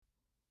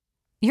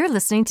You're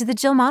listening to The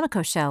Jill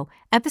Monaco Show,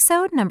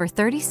 episode number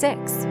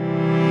 36.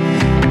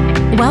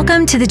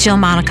 Welcome to The Jill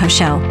Monaco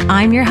Show.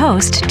 I'm your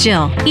host,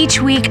 Jill.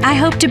 Each week, I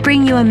hope to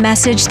bring you a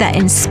message that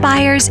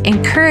inspires,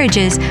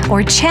 encourages,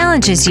 or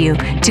challenges you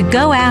to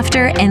go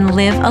after and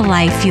live a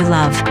life you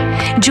love.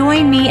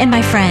 Join me and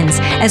my friends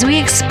as we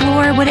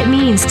explore what it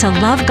means to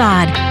love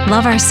God,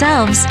 love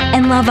ourselves,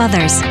 and love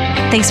others.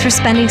 Thanks for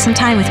spending some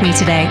time with me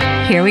today.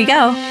 Here we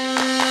go.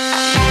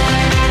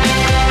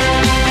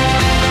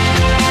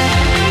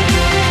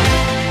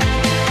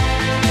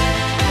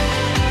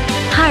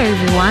 Hi,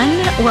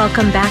 everyone.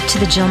 Welcome back to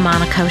the Jill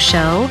Monaco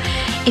Show.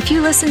 If you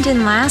listened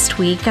in last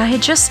week, I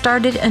had just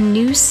started a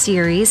new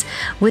series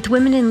with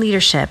women in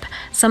leadership.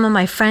 Some of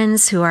my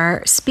friends who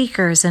are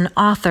speakers and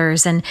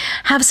authors and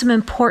have some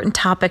important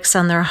topics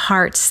on their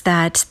hearts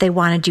that they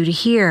wanted you to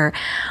hear.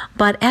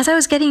 But as I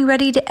was getting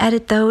ready to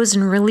edit those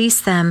and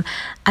release them,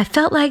 I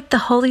felt like the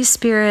Holy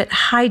Spirit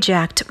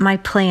hijacked my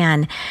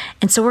plan.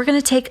 And so we're going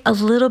to take a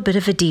little bit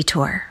of a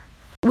detour.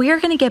 We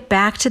are going to get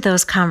back to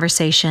those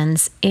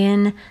conversations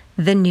in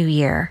the new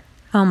year.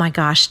 Oh my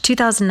gosh,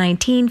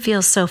 2019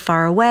 feels so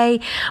far away,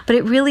 but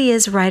it really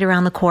is right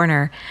around the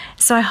corner.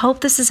 So I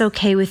hope this is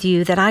okay with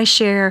you that I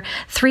share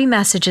 3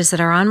 messages that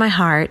are on my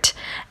heart,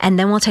 and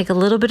then we'll take a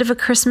little bit of a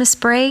Christmas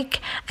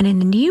break, and in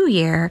the new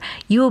year,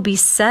 you will be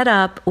set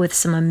up with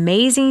some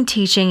amazing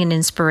teaching and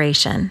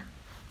inspiration.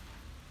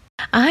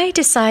 I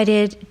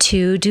decided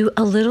to do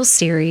a little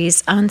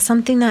series on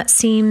something that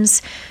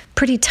seems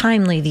pretty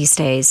timely these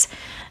days.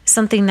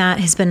 Something that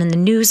has been in the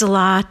news a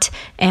lot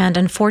and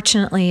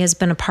unfortunately has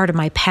been a part of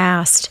my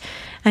past.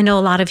 I know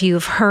a lot of you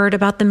have heard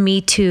about the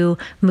Me Too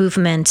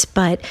movement,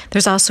 but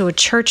there's also a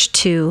Church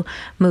Too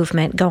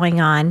movement going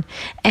on.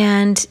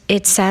 And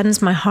it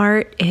saddens my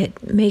heart.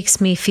 It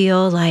makes me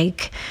feel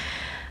like,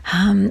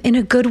 in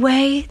a good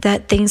way,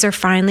 that things are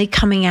finally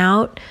coming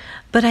out.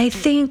 But I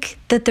think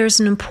that there's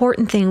an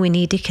important thing we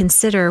need to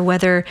consider,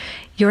 whether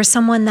you're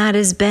someone that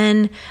has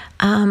been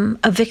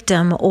a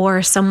victim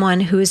or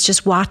someone who is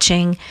just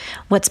watching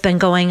what's been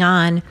going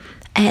on.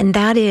 And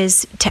that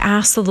is to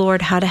ask the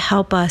Lord how to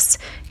help us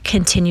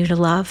continue to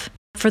love.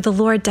 For the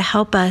Lord to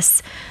help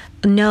us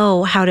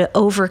know how to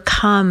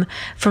overcome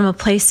from a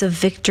place of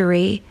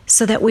victory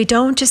so that we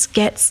don't just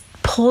get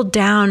pulled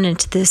down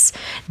into this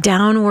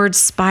downward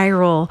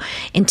spiral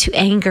into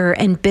anger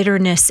and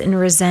bitterness and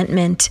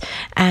resentment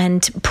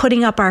and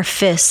putting up our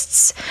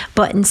fists,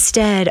 but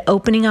instead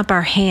opening up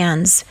our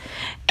hands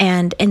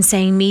and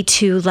saying, "Me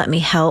too, let me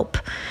help."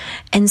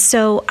 And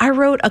so I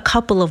wrote a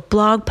couple of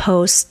blog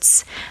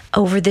posts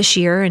over this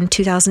year in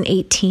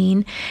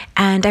 2018,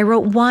 and I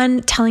wrote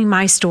one telling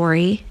my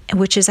story,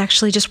 which is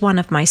actually just one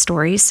of my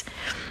stories.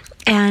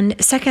 And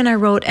second, I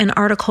wrote an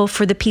article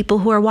for the people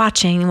who are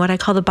watching, what I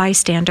call the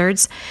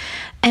bystanders.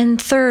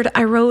 And third,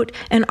 I wrote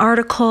an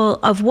article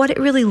of what it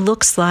really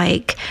looks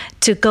like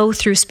to go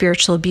through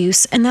spiritual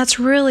abuse. And that's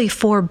really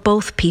for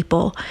both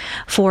people,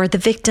 for the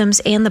victims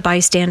and the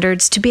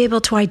bystanders, to be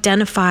able to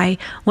identify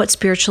what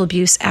spiritual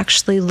abuse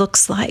actually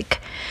looks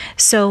like.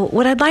 So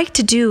what I'd like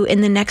to do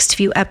in the next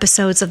few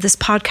episodes of this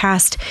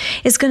podcast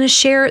is going to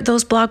share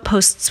those blog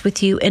posts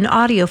with you in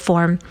audio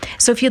form.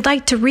 So if you'd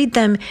like to read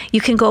them,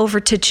 you can go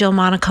over to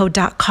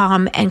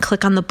jillmonaco.com and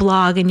click on the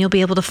blog, and you'll be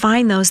able to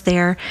find those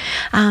there.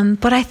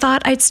 But I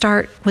thought I'd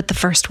start with the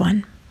first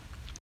one.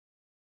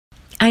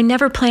 I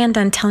never planned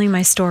on telling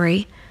my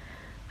story.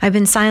 I've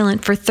been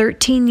silent for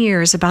 13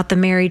 years about the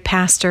married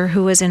pastor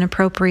who was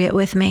inappropriate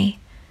with me.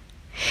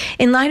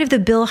 In light of the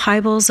Bill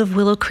Hybels of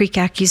Willow Creek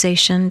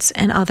accusations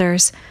and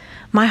others,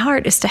 my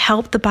heart is to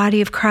help the body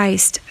of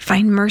Christ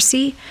find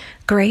mercy,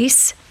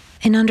 grace,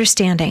 and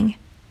understanding,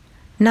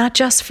 not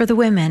just for the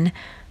women,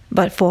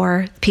 but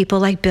for people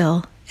like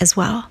Bill as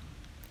well.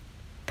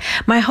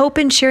 My hope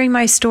in sharing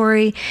my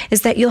story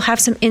is that you'll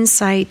have some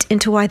insight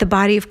into why the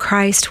body of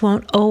Christ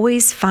won't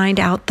always find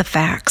out the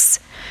facts.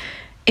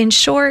 In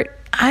short,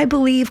 I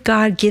believe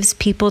God gives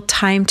people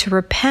time to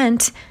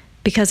repent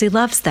because He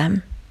loves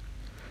them.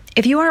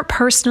 If you aren't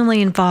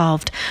personally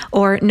involved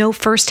or know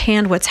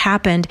firsthand what's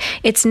happened,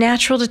 it's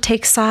natural to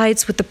take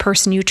sides with the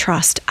person you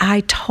trust.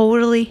 I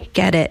totally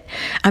get it.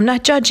 I'm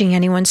not judging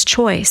anyone's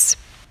choice.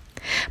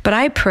 But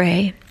I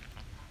pray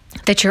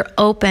that you're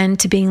open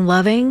to being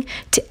loving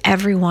to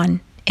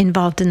everyone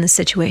involved in the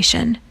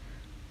situation.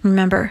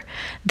 Remember,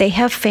 they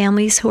have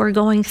families who are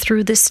going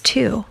through this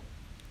too.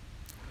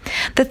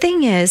 The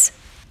thing is,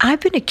 I've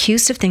been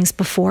accused of things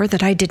before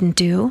that I didn't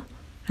do,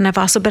 and I've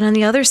also been on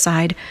the other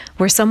side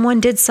where someone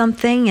did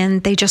something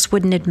and they just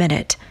wouldn't admit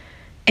it.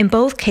 In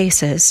both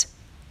cases,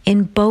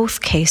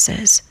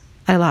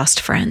 I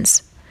lost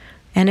friends,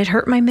 and it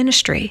hurt my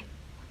ministry.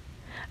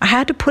 I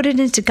had to put it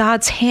into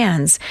God's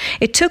hands.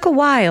 It took a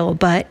while,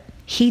 but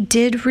He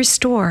did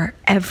restore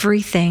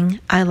everything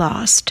I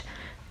lost,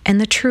 and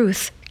the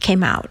truth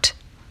came out.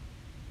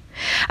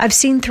 I've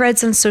seen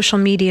threads on social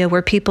media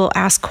where people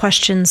ask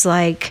questions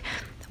like,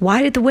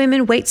 why did the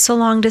women wait so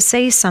long to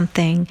say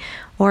something?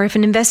 Or if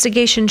an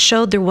investigation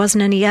showed there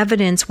wasn't any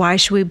evidence, why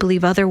should we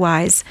believe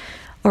otherwise?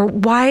 Or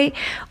why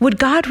would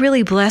God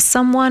really bless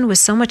someone with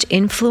so much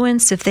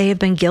influence if they have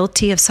been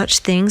guilty of such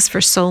things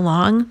for so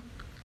long?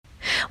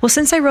 Well,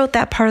 since I wrote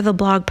that part of the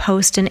blog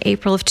post in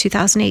April of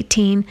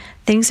 2018,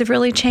 things have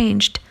really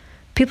changed.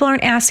 People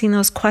aren't asking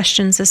those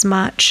questions as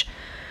much.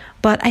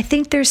 But I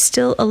think there's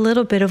still a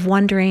little bit of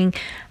wondering,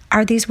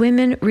 are these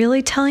women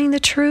really telling the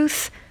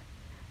truth?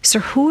 So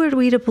who are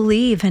we to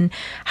believe, and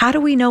how do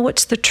we know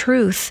what's the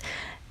truth?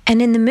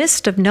 And in the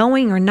midst of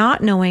knowing or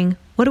not knowing,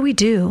 what do we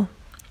do?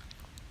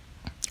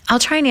 I'll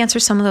try and answer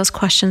some of those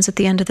questions at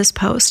the end of this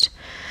post.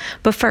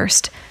 But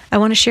first, I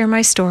want to share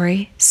my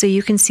story so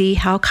you can see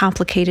how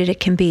complicated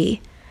it can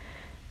be.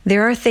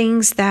 There are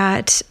things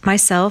that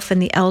myself and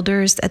the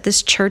elders at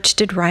this church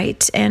did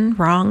right and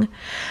wrong,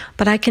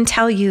 but I can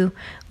tell you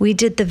we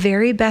did the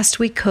very best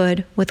we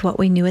could with what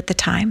we knew at the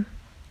time.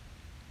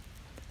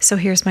 So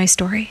here's my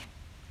story.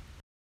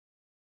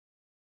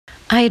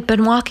 I had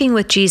been walking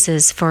with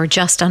Jesus for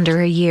just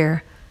under a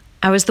year.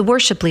 I was the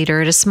worship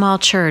leader at a small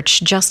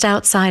church just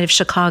outside of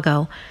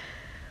Chicago.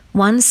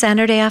 One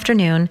Saturday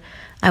afternoon,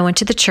 I went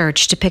to the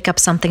church to pick up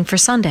something for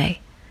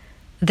Sunday.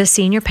 The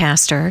senior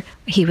pastor,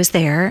 he was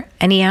there,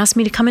 and he asked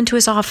me to come into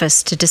his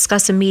office to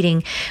discuss a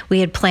meeting we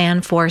had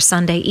planned for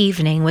Sunday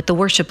evening with the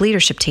worship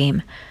leadership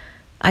team.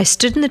 I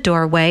stood in the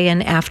doorway,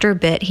 and after a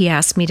bit, he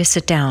asked me to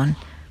sit down.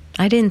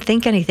 I didn't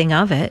think anything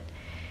of it.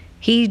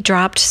 He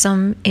dropped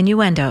some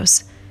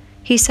innuendos.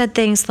 He said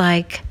things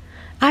like,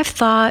 "I've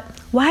thought,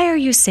 why are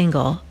you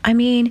single? I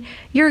mean,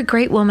 you're a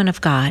great woman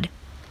of God."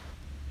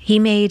 He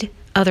made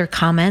other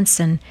comments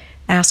and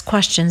asked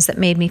questions that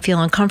made me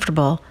feel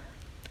uncomfortable,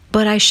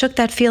 but I shook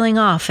that feeling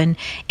off and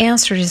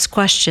answered his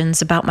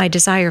questions about my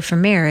desire for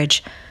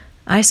marriage.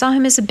 I saw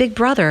him as a big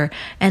brother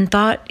and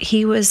thought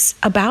he was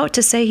about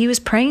to say he was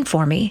praying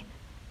for me.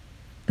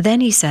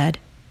 Then he said,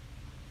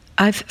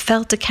 "I've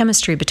felt a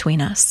chemistry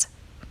between us."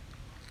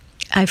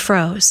 I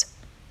froze.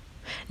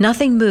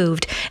 Nothing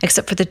moved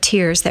except for the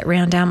tears that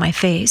ran down my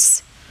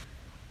face.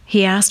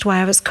 He asked why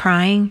I was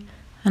crying,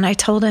 and I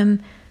told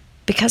him,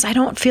 because I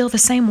don't feel the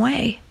same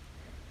way.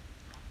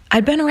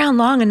 I'd been around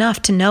long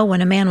enough to know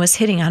when a man was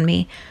hitting on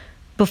me.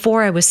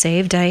 Before I was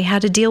saved, I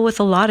had to deal with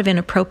a lot of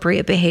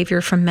inappropriate behavior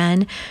from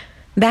men.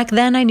 Back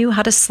then, I knew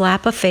how to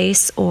slap a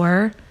face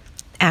or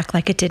act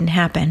like it didn't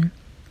happen.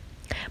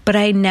 But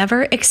I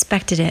never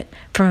expected it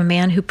from a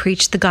man who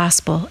preached the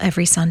gospel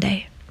every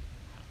Sunday.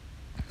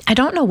 I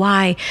don't know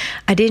why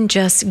I didn't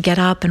just get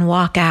up and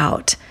walk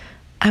out.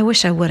 I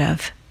wish I would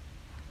have.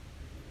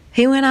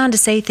 He went on to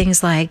say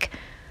things like,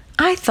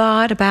 "I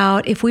thought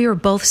about if we were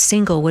both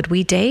single, would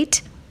we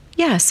date?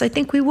 Yes, I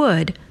think we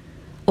would."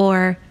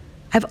 Or,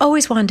 "I've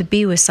always wanted to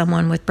be with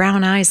someone with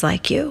brown eyes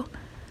like you."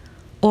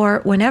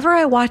 Or, "Whenever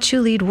I watch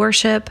you lead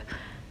worship,"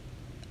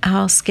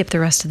 I'll skip the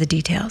rest of the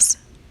details.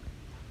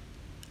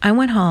 I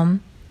went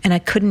home and I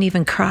couldn't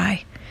even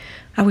cry.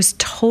 I was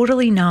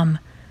totally numb.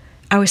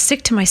 I was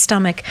sick to my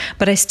stomach,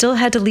 but I still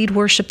had to lead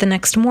worship the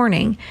next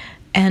morning.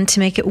 And to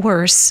make it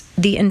worse,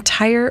 the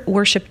entire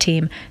worship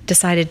team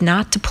decided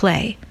not to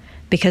play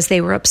because they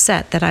were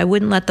upset that I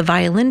wouldn't let the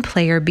violin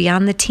player be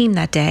on the team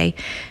that day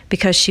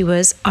because she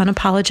was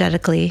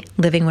unapologetically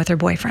living with her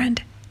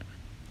boyfriend.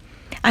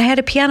 I had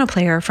a piano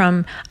player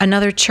from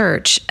another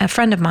church, a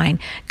friend of mine,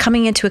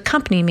 coming in to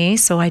accompany me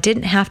so I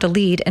didn't have to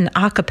lead an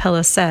a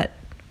cappella set.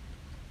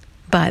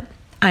 But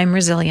I'm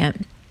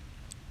resilient.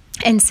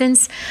 And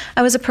since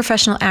I was a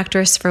professional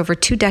actress for over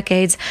 2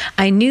 decades,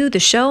 I knew the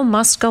show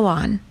must go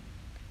on.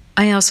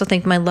 I also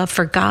think my love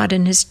for God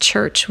and His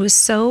church was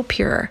so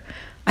pure.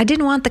 I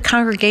didn't want the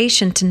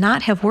congregation to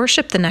not have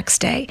worship the next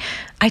day.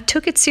 I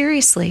took it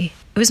seriously.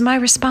 It was my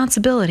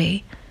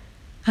responsibility.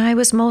 I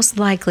was most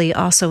likely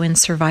also in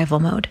survival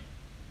mode.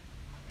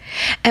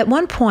 At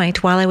one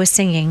point while I was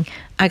singing,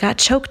 I got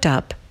choked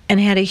up and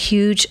had a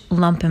huge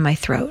lump in my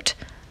throat.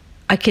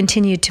 I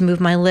continued to move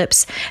my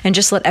lips and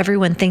just let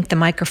everyone think the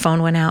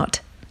microphone went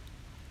out.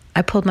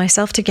 I pulled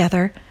myself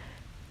together.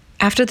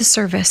 After the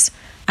service,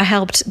 I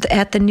helped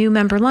at the new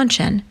member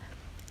luncheon.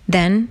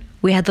 Then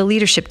we had the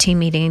leadership team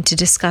meeting to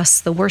discuss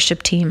the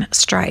worship team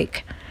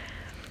strike.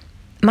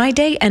 My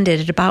day ended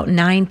at about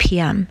 9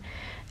 p.m.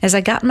 As I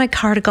got in my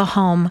car to go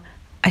home,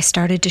 I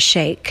started to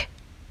shake.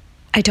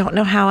 I don't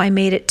know how I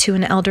made it to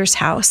an elder's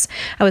house.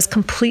 I was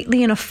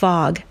completely in a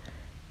fog,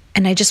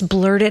 and I just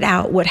blurted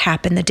out what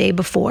happened the day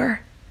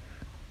before.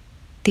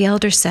 The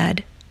elder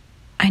said,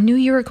 "I knew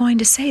you were going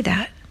to say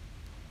that."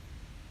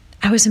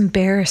 I was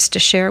embarrassed to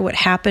share what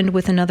happened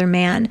with another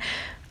man.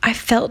 I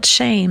felt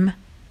shame,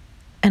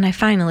 and I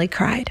finally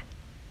cried.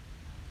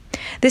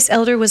 This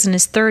elder was in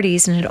his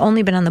 30s and had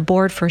only been on the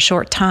board for a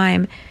short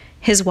time.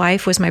 His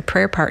wife was my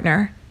prayer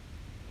partner.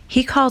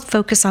 He called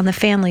Focus on the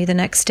Family the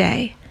next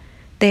day.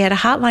 They had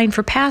a hotline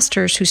for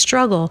pastors who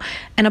struggle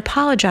and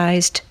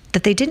apologized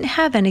that they didn't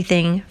have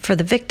anything for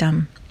the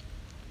victim.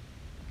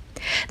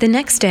 The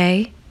next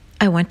day,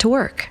 I went to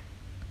work.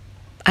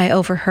 I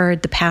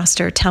overheard the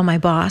pastor tell my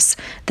boss,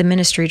 the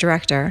ministry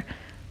director,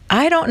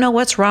 "I don't know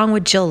what's wrong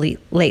with Jill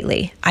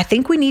lately. I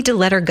think we need to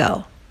let her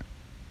go."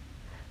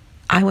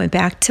 I went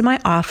back to my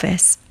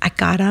office, I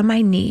got on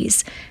my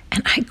knees,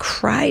 and I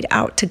cried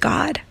out to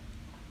God.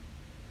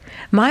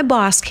 My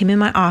boss came in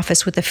my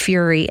office with a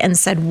fury and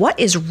said, "What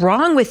is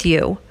wrong with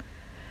you?"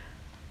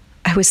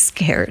 I was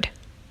scared.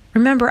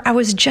 Remember, I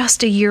was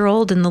just a year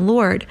old in the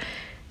Lord,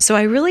 so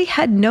I really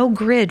had no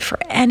grid for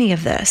any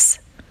of this.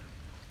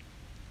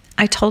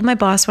 I told my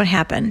boss what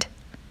happened.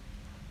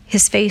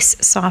 His face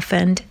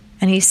softened,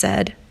 and he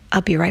said,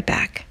 "I'll be right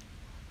back."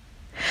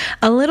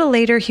 A little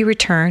later, he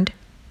returned,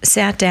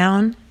 sat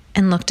down,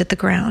 and looked at the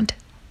ground.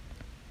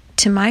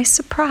 To my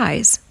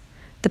surprise,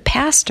 the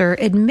pastor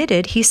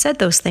admitted he said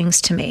those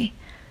things to me.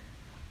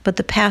 But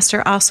the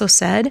pastor also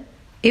said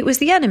it was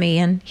the enemy,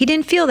 and he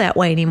didn't feel that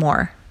way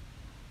anymore,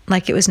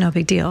 like it was no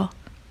big deal.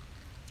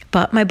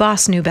 But my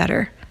boss knew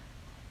better.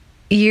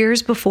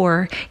 Years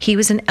before, he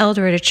was an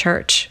elder at a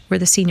church where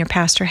the senior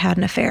pastor had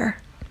an affair.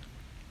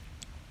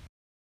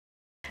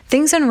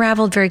 Things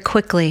unraveled very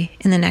quickly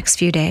in the next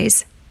few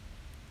days.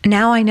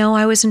 Now I know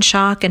I was in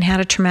shock and had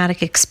a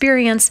traumatic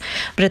experience,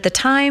 but at the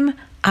time,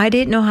 I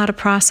didn't know how to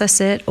process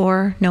it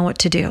or know what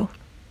to do.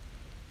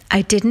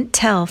 I didn't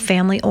tell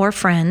family or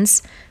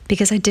friends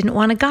because I didn't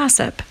want to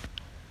gossip.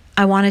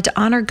 I wanted to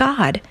honor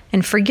God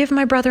and forgive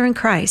my brother in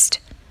Christ.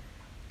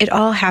 It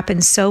all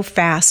happened so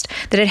fast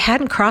that it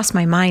hadn't crossed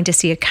my mind to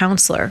see a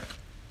counselor.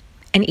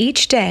 And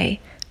each day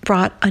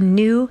brought a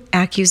new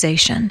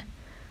accusation.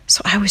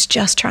 So I was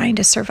just trying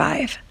to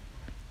survive.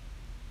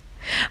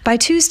 By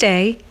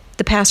Tuesday,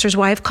 the pastor's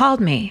wife called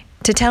me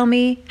to tell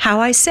me how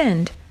I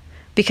sinned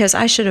because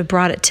I should have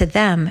brought it to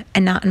them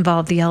and not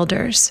involved the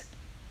elders.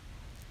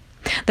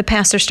 The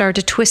pastor started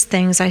to twist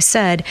things I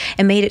said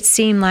and made it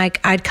seem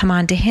like I'd come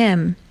on to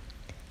him.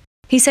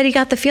 He said he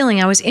got the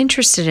feeling I was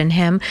interested in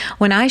him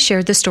when I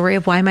shared the story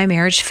of why my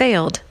marriage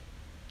failed.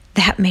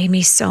 That made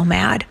me so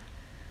mad.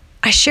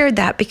 I shared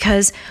that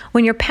because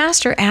when your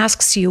pastor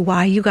asks you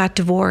why you got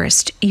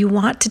divorced, you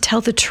want to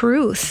tell the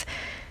truth.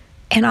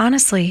 And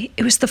honestly,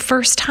 it was the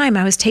first time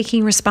I was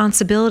taking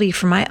responsibility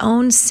for my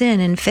own sin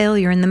and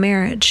failure in the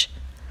marriage.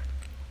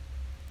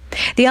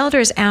 The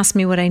elders asked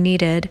me what I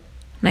needed,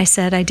 and I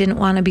said I didn't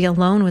want to be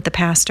alone with the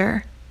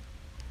pastor.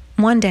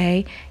 One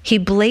day, he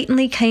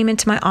blatantly came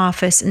into my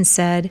office and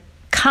said,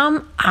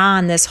 "Come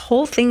on, this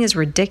whole thing is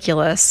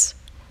ridiculous."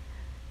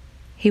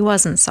 He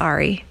wasn't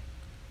sorry.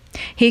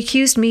 He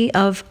accused me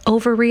of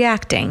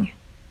overreacting.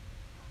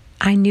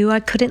 I knew I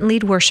couldn't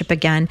lead worship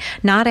again,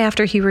 not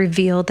after he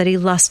revealed that he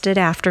lusted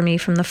after me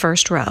from the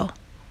first row.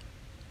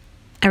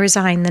 I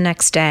resigned the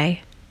next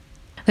day.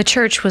 The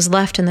church was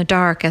left in the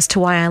dark as to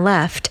why I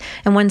left,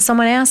 and when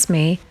someone asked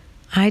me,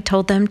 I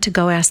told them to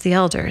go ask the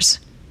elders.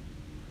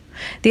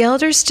 The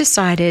elders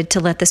decided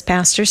to let this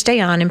pastor stay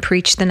on and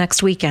preach the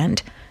next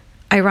weekend.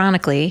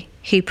 Ironically,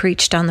 he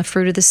preached on the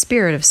fruit of the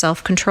Spirit of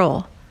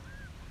self-control.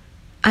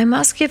 I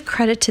must give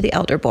credit to the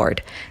elder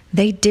board.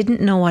 They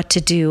didn't know what to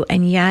do,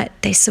 and yet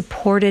they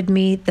supported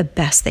me the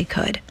best they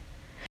could.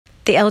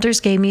 The elders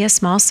gave me a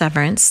small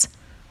severance.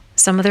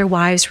 Some of their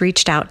wives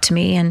reached out to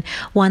me, and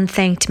one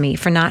thanked me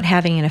for not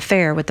having an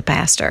affair with the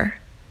pastor.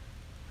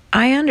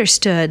 I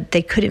understood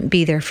they couldn't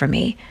be there for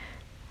me,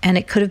 and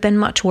it could have been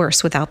much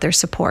worse without their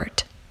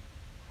support.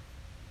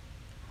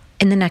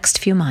 In the next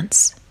few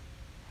months,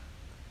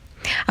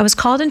 I was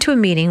called into a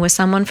meeting with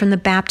someone from the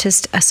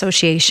Baptist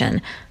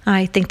Association.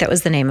 I think that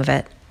was the name of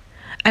it.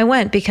 I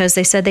went because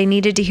they said they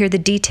needed to hear the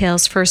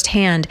details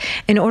firsthand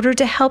in order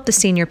to help the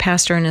senior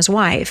pastor and his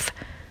wife.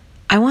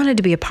 I wanted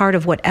to be a part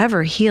of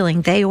whatever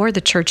healing they or the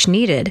church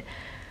needed,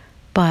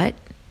 but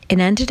it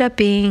ended up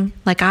being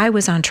like I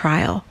was on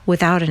trial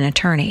without an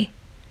attorney.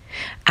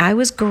 I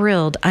was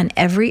grilled on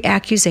every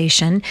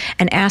accusation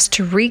and asked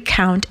to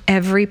recount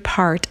every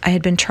part I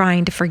had been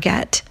trying to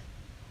forget.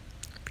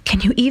 Can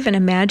you even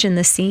imagine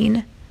the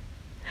scene?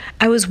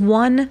 I was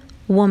one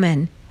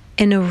woman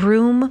in a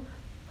room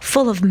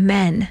full of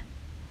men.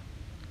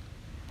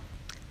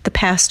 The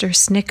pastor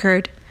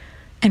snickered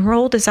and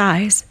rolled his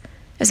eyes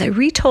as I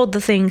retold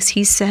the things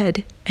he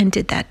said and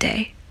did that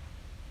day.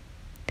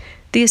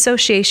 The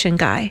association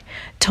guy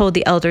told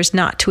the elders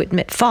not to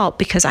admit fault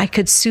because I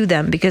could sue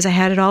them because I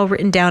had it all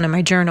written down in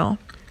my journal.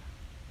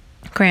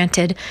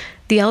 Granted,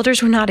 the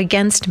elders were not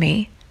against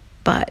me,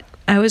 but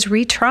I was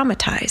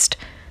re-traumatized.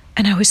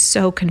 And I was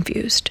so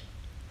confused.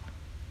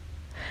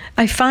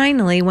 I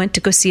finally went to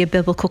go see a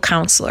biblical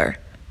counselor.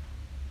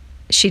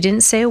 She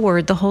didn't say a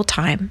word the whole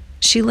time.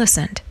 She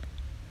listened.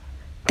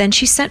 Then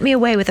she sent me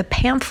away with a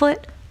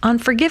pamphlet on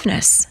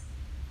forgiveness.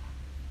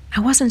 I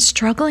wasn't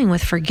struggling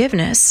with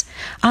forgiveness.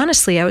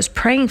 Honestly, I was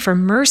praying for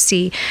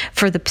mercy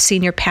for the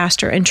senior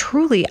pastor, and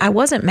truly, I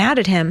wasn't mad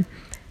at him.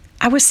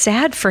 I was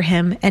sad for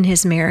him and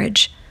his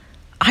marriage.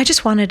 I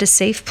just wanted a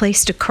safe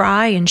place to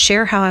cry and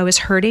share how I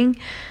was hurting,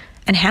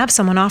 and have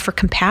someone offer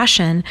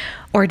compassion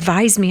or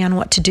advise me on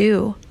what to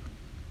do.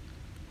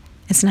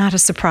 It's not a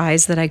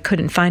surprise that I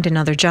couldn't find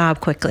another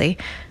job quickly.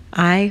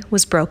 I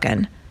was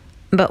broken.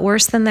 But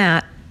worse than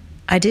that,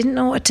 I didn't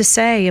know what to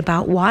say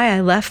about why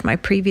I left my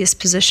previous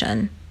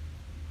position.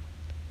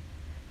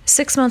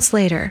 6 months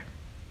later,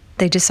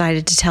 they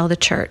decided to tell the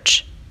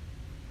church.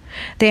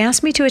 They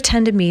asked me to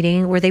attend a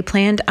meeting where they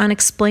planned on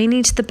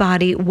explaining to the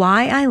body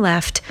why I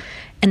left,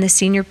 and the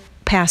senior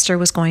pastor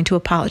was going to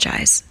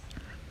apologize.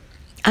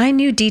 I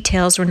knew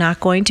details were not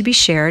going to be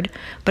shared,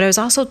 but I was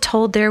also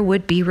told there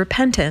would be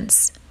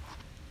repentance.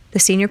 The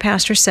senior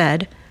pastor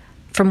said,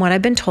 "From what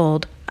I've been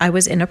told, I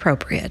was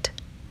inappropriate."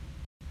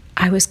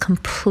 I was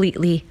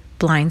completely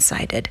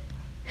blindsided.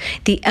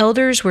 The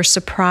elders were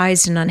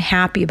surprised and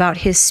unhappy about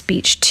his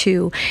speech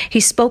too. He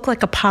spoke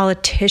like a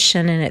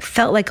politician, and it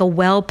felt like a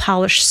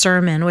well-polished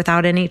sermon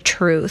without any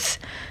truth.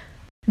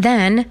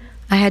 Then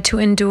I had to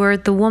endure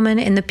the woman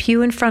in the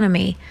pew in front of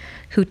me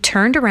who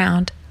turned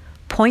around,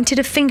 pointed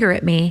a finger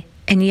at me,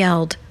 and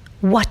yelled,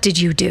 "What did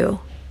you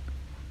do?"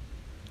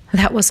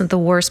 That wasn't the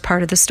worst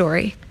part of the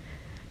story.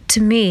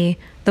 To me,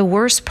 the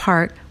worst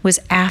part was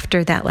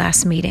after that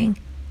last meeting.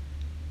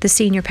 The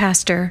senior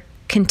pastor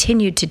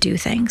continued to do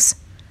things.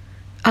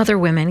 Other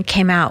women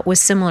came out with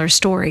similar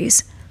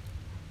stories.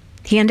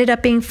 He ended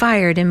up being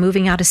fired and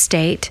moving out of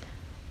state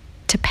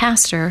to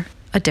pastor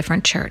a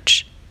different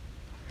church.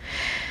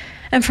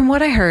 And from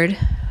what I heard,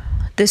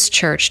 this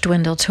church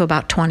dwindled to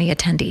about 20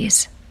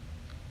 attendees.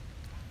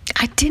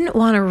 I didn't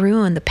want to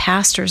ruin the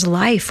pastor's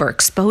life or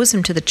expose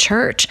him to the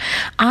church.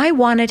 I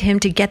wanted him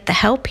to get the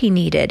help he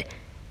needed.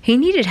 He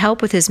needed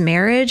help with his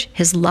marriage,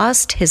 his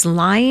lust, his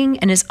lying,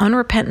 and his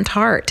unrepentant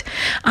heart.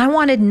 I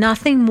wanted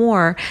nothing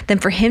more than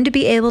for him to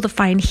be able to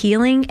find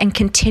healing and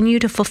continue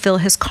to fulfill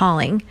his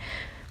calling.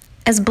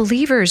 As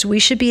believers, we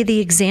should be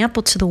the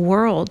example to the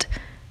world.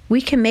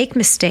 We can make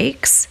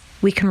mistakes,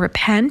 we can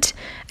repent,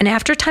 and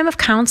after a time of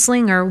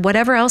counseling or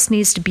whatever else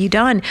needs to be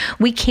done,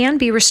 we can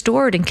be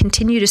restored and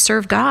continue to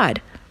serve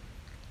God.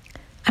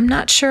 I'm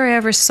not sure I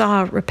ever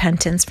saw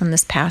repentance from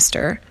this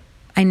pastor.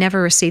 I never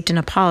received an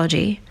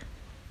apology.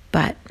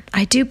 But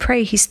I do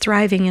pray he's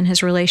thriving in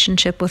his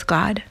relationship with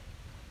God.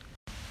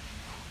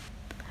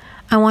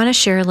 I want to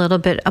share a little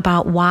bit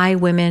about why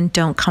women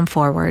don't come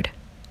forward.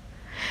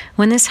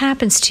 When this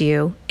happens to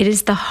you, it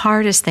is the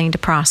hardest thing to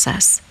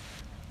process.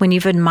 When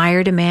you've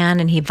admired a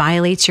man and he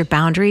violates your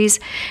boundaries,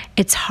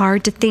 it's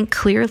hard to think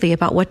clearly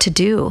about what to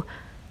do,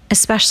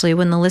 especially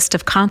when the list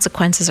of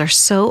consequences are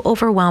so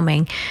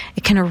overwhelming,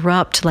 it can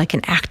erupt like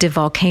an active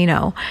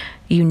volcano.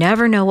 You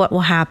never know what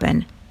will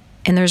happen.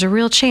 And there's a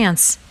real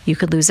chance you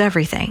could lose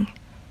everything.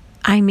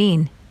 I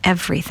mean,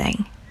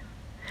 everything.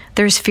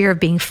 There's fear of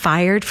being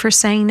fired for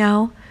saying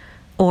no,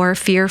 or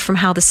fear from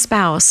how the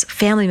spouse,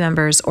 family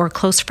members, or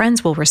close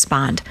friends will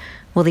respond.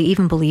 Will they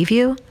even believe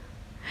you?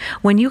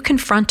 When you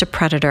confront a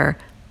predator,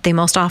 they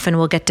most often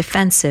will get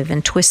defensive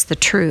and twist the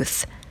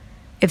truth.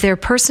 If they're a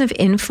person of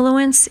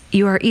influence,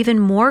 you are even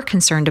more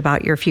concerned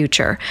about your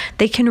future.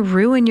 They can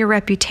ruin your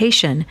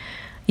reputation.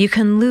 You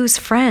can lose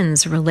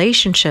friends,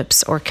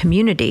 relationships, or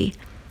community.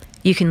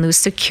 You can lose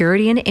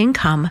security and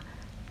income,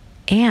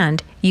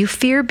 and you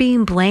fear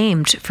being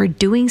blamed for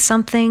doing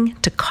something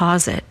to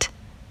cause it.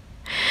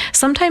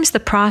 Sometimes the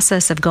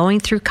process of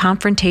going through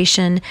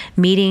confrontation,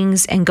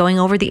 meetings, and going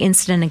over the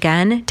incident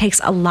again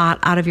takes a lot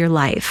out of your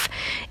life.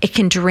 It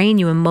can drain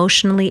you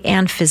emotionally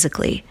and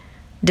physically.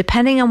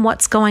 Depending on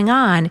what's going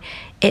on,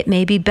 it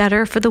may be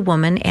better for the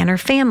woman and her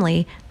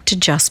family to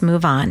just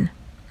move on.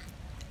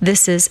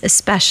 This is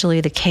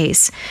especially the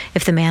case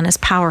if the man is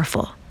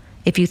powerful,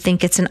 if you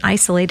think it's an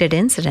isolated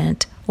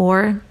incident,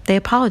 or they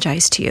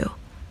apologize to you.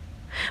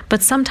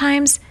 But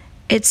sometimes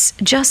it's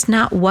just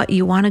not what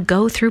you want to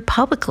go through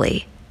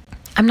publicly.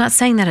 I'm not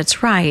saying that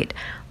it's right,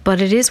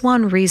 but it is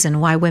one reason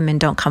why women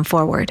don't come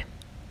forward.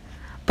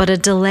 But a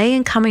delay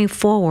in coming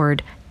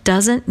forward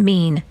doesn't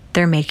mean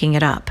they're making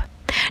it up.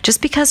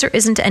 Just because there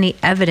isn't any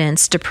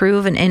evidence to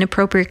prove an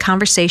inappropriate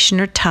conversation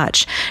or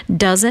touch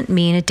doesn't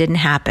mean it didn't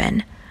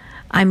happen.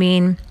 I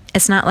mean,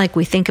 it's not like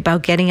we think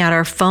about getting out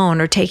our phone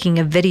or taking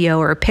a video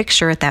or a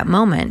picture at that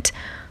moment.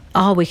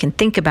 All we can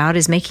think about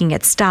is making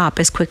it stop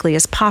as quickly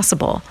as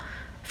possible.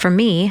 For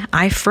me,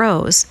 I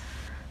froze.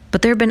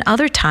 But there have been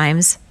other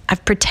times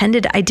I've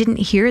pretended I didn't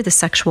hear the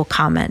sexual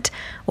comment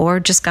or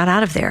just got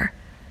out of there.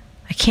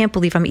 I can't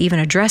believe I'm even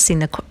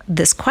addressing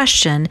this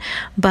question,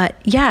 but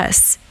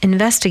yes,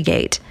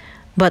 investigate.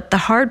 But the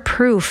hard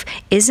proof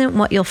isn't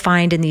what you'll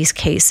find in these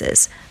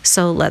cases.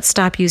 So let's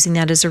stop using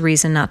that as a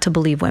reason not to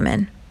believe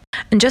women.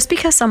 And just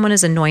because someone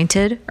is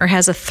anointed or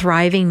has a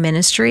thriving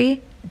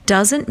ministry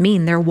doesn't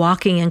mean they're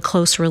walking in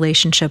close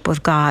relationship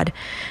with God.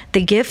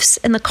 The gifts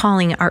and the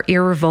calling are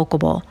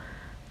irrevocable.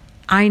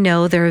 I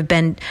know there have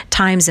been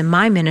times in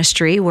my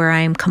ministry where I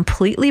am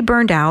completely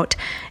burned out,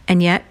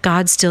 and yet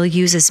God still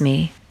uses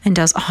me and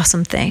does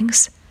awesome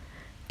things.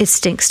 It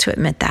stinks to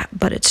admit that,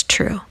 but it's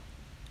true.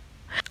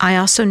 I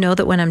also know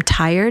that when I'm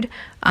tired,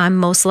 I'm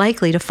most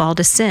likely to fall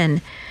to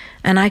sin.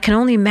 And I can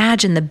only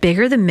imagine the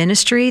bigger the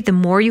ministry, the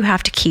more you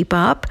have to keep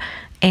up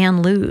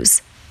and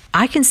lose.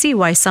 I can see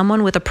why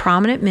someone with a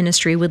prominent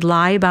ministry would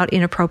lie about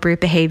inappropriate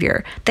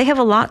behavior. They have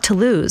a lot to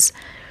lose.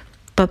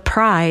 But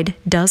pride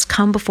does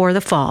come before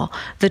the fall.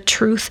 The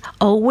truth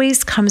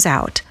always comes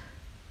out.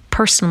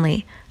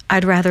 Personally,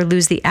 I'd rather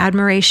lose the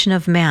admiration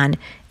of man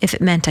if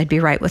it meant I'd be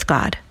right with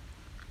God.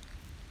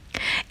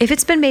 If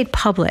it's been made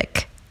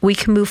public We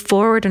can move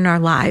forward in our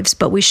lives,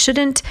 but we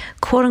shouldn't,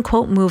 quote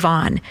unquote, move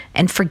on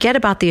and forget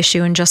about the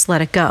issue and just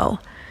let it go.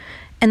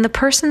 And the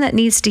person that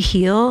needs to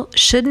heal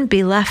shouldn't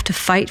be left to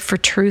fight for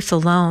truth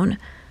alone.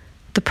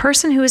 The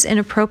person who is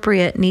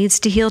inappropriate needs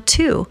to heal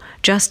too,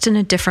 just in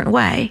a different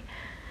way.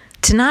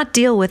 To not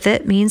deal with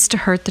it means to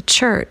hurt the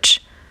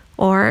church,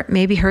 or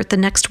maybe hurt the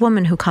next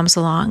woman who comes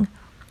along.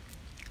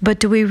 But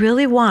do we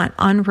really want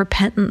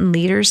unrepentant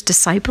leaders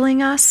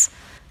discipling us?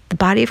 The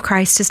body of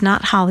Christ is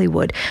not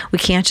Hollywood. We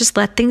can't just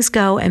let things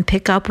go and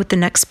pick up with the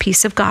next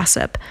piece of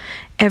gossip.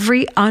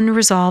 Every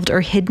unresolved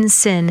or hidden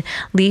sin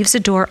leaves a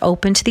door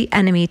open to the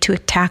enemy to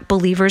attack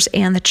believers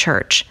and the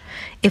church.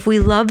 If we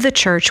love the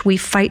church, we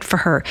fight for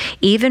her,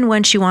 even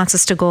when she wants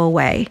us to go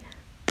away.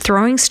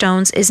 Throwing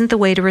stones isn't the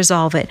way to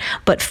resolve it,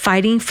 but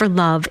fighting for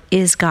love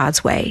is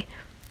God's way.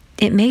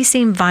 It may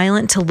seem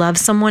violent to love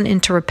someone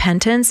into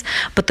repentance,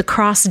 but the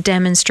cross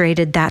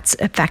demonstrated that's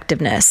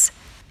effectiveness.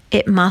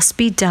 It must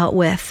be dealt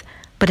with,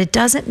 but it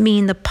doesn't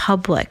mean the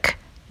public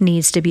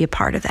needs to be a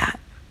part of that.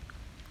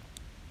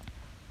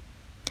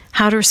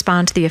 How to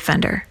respond to the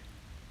offender.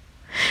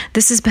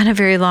 This has been a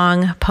very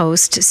long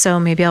post, so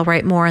maybe I'll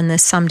write more on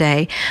this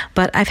someday,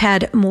 but I've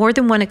had more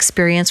than one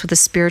experience with a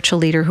spiritual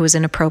leader who was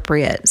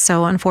inappropriate,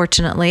 so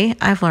unfortunately,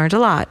 I've learned a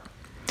lot.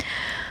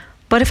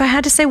 But if I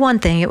had to say one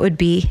thing, it would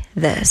be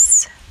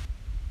this: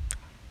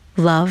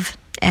 love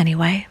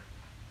anyway.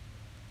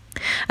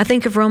 I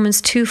think of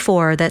Romans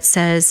 2:4 that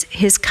says,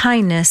 His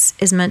kindness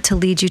is meant to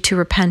lead you to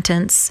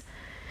repentance.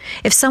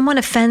 If someone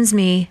offends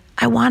me,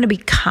 I want to be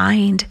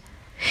kind.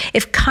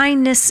 If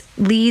kindness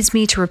leads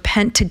me to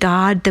repent to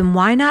God, then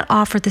why not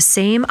offer the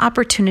same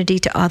opportunity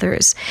to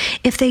others?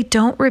 If they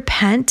don't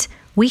repent,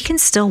 we can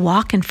still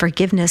walk in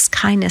forgiveness,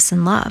 kindness,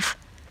 and love.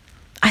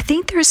 I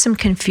think there is some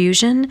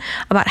confusion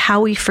about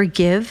how we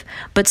forgive,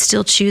 but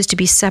still choose to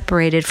be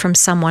separated from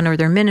someone or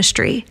their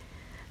ministry.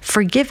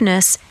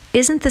 Forgiveness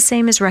isn't the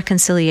same as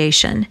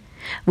reconciliation.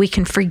 We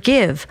can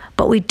forgive,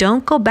 but we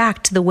don't go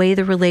back to the way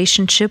the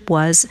relationship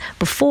was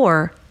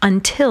before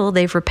until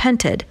they've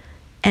repented.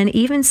 And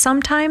even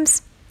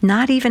sometimes,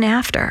 not even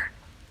after.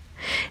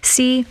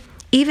 See,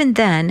 even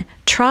then,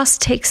 trust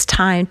takes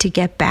time to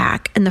get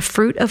back, and the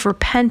fruit of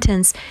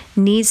repentance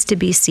needs to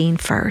be seen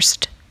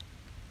first.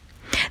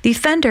 The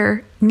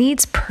offender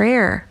needs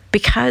prayer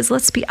because,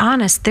 let's be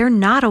honest, they're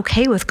not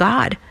okay with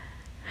God.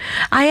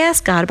 I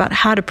asked God about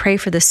how to pray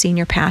for the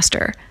senior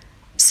pastor,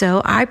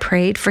 so I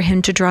prayed for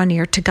him to draw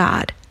near to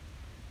God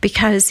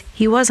because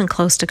he wasn't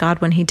close to God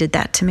when he did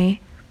that to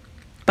me.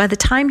 By the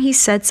time he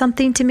said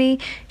something to me,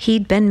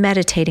 he'd been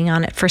meditating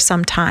on it for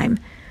some time.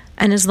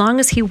 And as long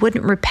as he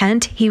wouldn't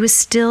repent, he was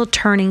still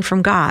turning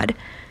from God.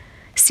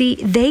 See,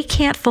 they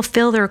can't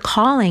fulfill their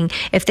calling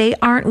if they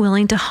aren't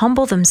willing to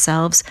humble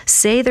themselves,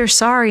 say they're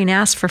sorry, and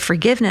ask for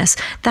forgiveness.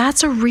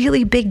 That's a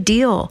really big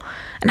deal.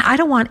 And I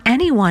don't want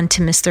anyone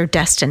to miss their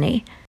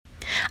destiny.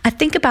 I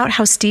think about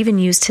how Stephen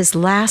used his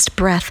last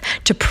breath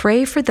to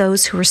pray for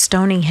those who were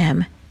stoning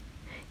him.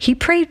 He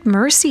prayed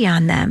mercy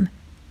on them.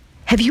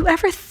 Have you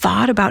ever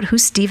thought about who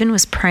Stephen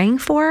was praying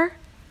for?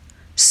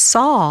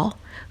 Saul,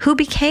 who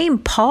became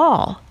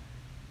Paul.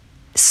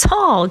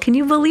 Saul, can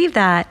you believe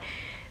that?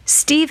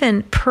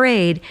 Stephen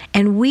prayed,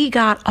 and we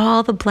got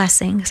all the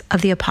blessings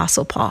of the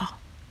Apostle Paul.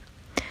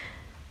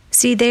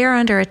 See, they are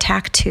under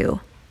attack too,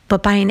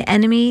 but by an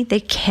enemy they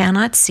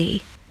cannot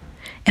see.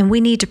 And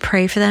we need to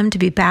pray for them to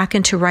be back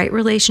into right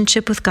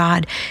relationship with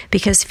God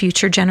because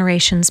future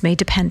generations may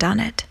depend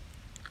on it.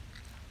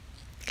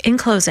 In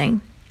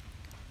closing,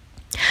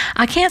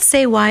 I can't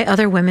say why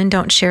other women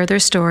don't share their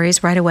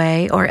stories right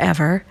away or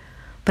ever,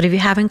 but if you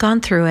haven't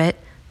gone through it,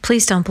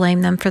 please don't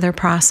blame them for their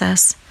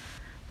process.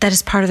 That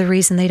is part of the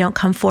reason they don't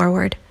come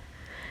forward.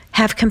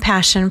 Have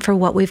compassion for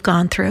what we've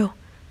gone through.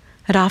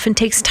 It often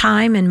takes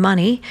time and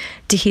money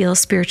to heal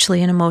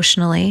spiritually and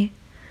emotionally.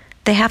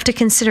 They have to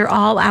consider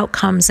all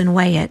outcomes and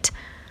weigh it.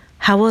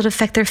 How will it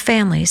affect their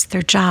families,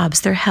 their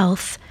jobs, their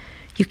health?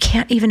 You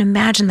can't even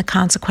imagine the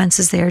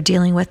consequences they are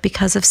dealing with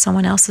because of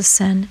someone else's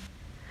sin.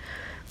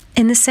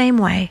 In the same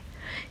way,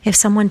 if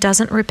someone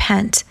doesn't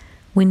repent,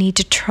 we need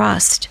to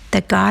trust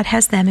that God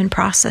has them in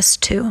process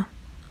too.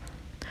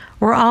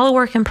 We're all a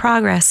work in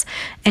progress,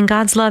 and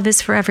God's love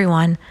is for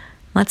everyone.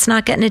 Let's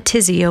not get in a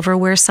tizzy over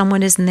where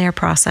someone is in their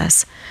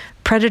process.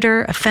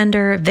 Predator,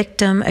 offender,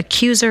 victim,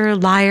 accuser,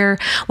 liar,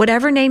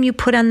 whatever name you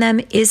put on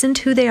them isn't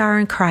who they are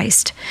in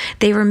Christ.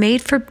 They were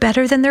made for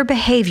better than their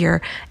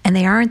behavior, and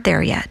they aren't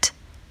there yet.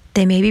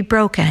 They may be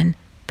broken,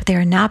 but they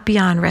are not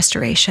beyond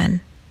restoration.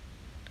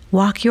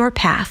 Walk your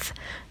path.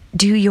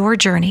 Do your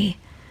journey.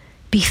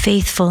 Be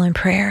faithful in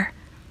prayer.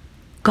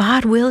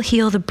 God will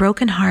heal the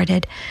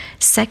brokenhearted,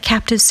 set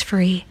captives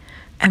free,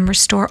 and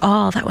restore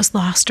all that was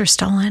lost or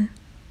stolen.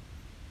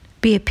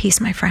 Be at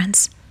peace, my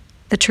friends.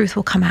 The truth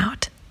will come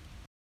out.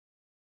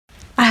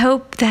 I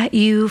hope that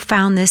you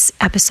found this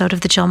episode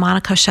of the Jill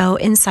Monaco Show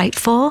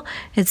insightful.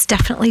 It's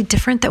definitely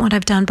different than what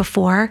I've done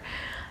before.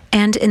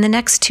 And in the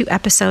next 2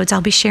 episodes,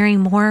 I'll be sharing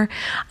more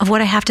of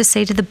what I have to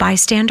say to the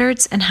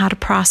bystanders and how to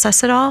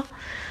process it all.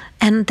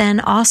 And then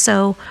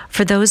also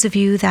for those of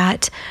you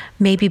that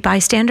may be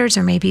bystanders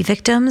or maybe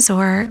victims,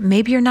 or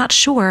maybe you're not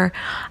sure,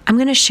 I'm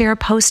going to share a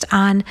post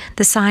on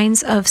the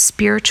signs of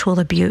spiritual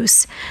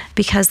abuse,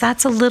 because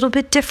that's a little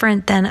bit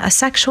different than a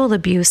sexual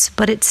abuse,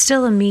 but it's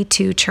still a Me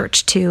Too,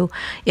 Church Too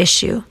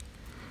issue.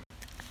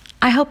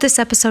 I hope this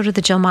episode of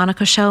the Jill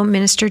Monaco Show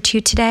ministered to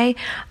you today.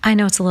 I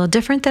know it's a little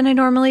different than I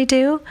normally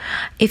do.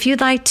 If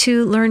you'd like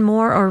to learn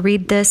more or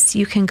read this,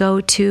 you can go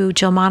to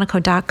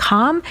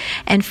jillmonaco.com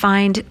and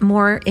find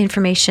more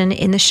information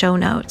in the show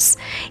notes.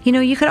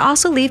 You could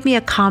also leave me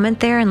a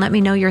comment there and let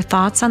me know your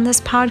thoughts on this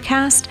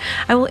podcast.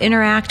 I will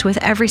interact with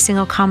every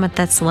single comment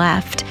that's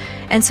left.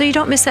 And so you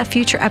don't miss that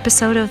future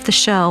episode of the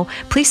show,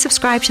 please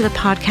subscribe to the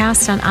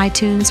podcast on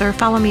iTunes or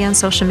follow me on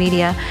social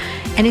media.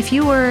 And if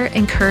you were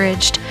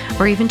encouraged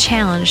or even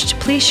challenged,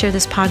 please share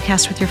this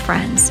podcast with your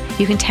friends.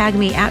 You can tag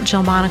me at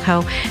Jill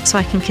Monaco so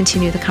I can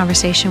continue the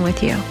conversation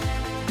with you.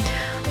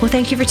 Well,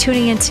 thank you for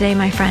tuning in today,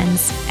 my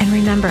friends. And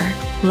remember,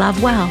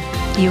 love well.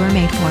 You were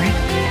made for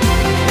it.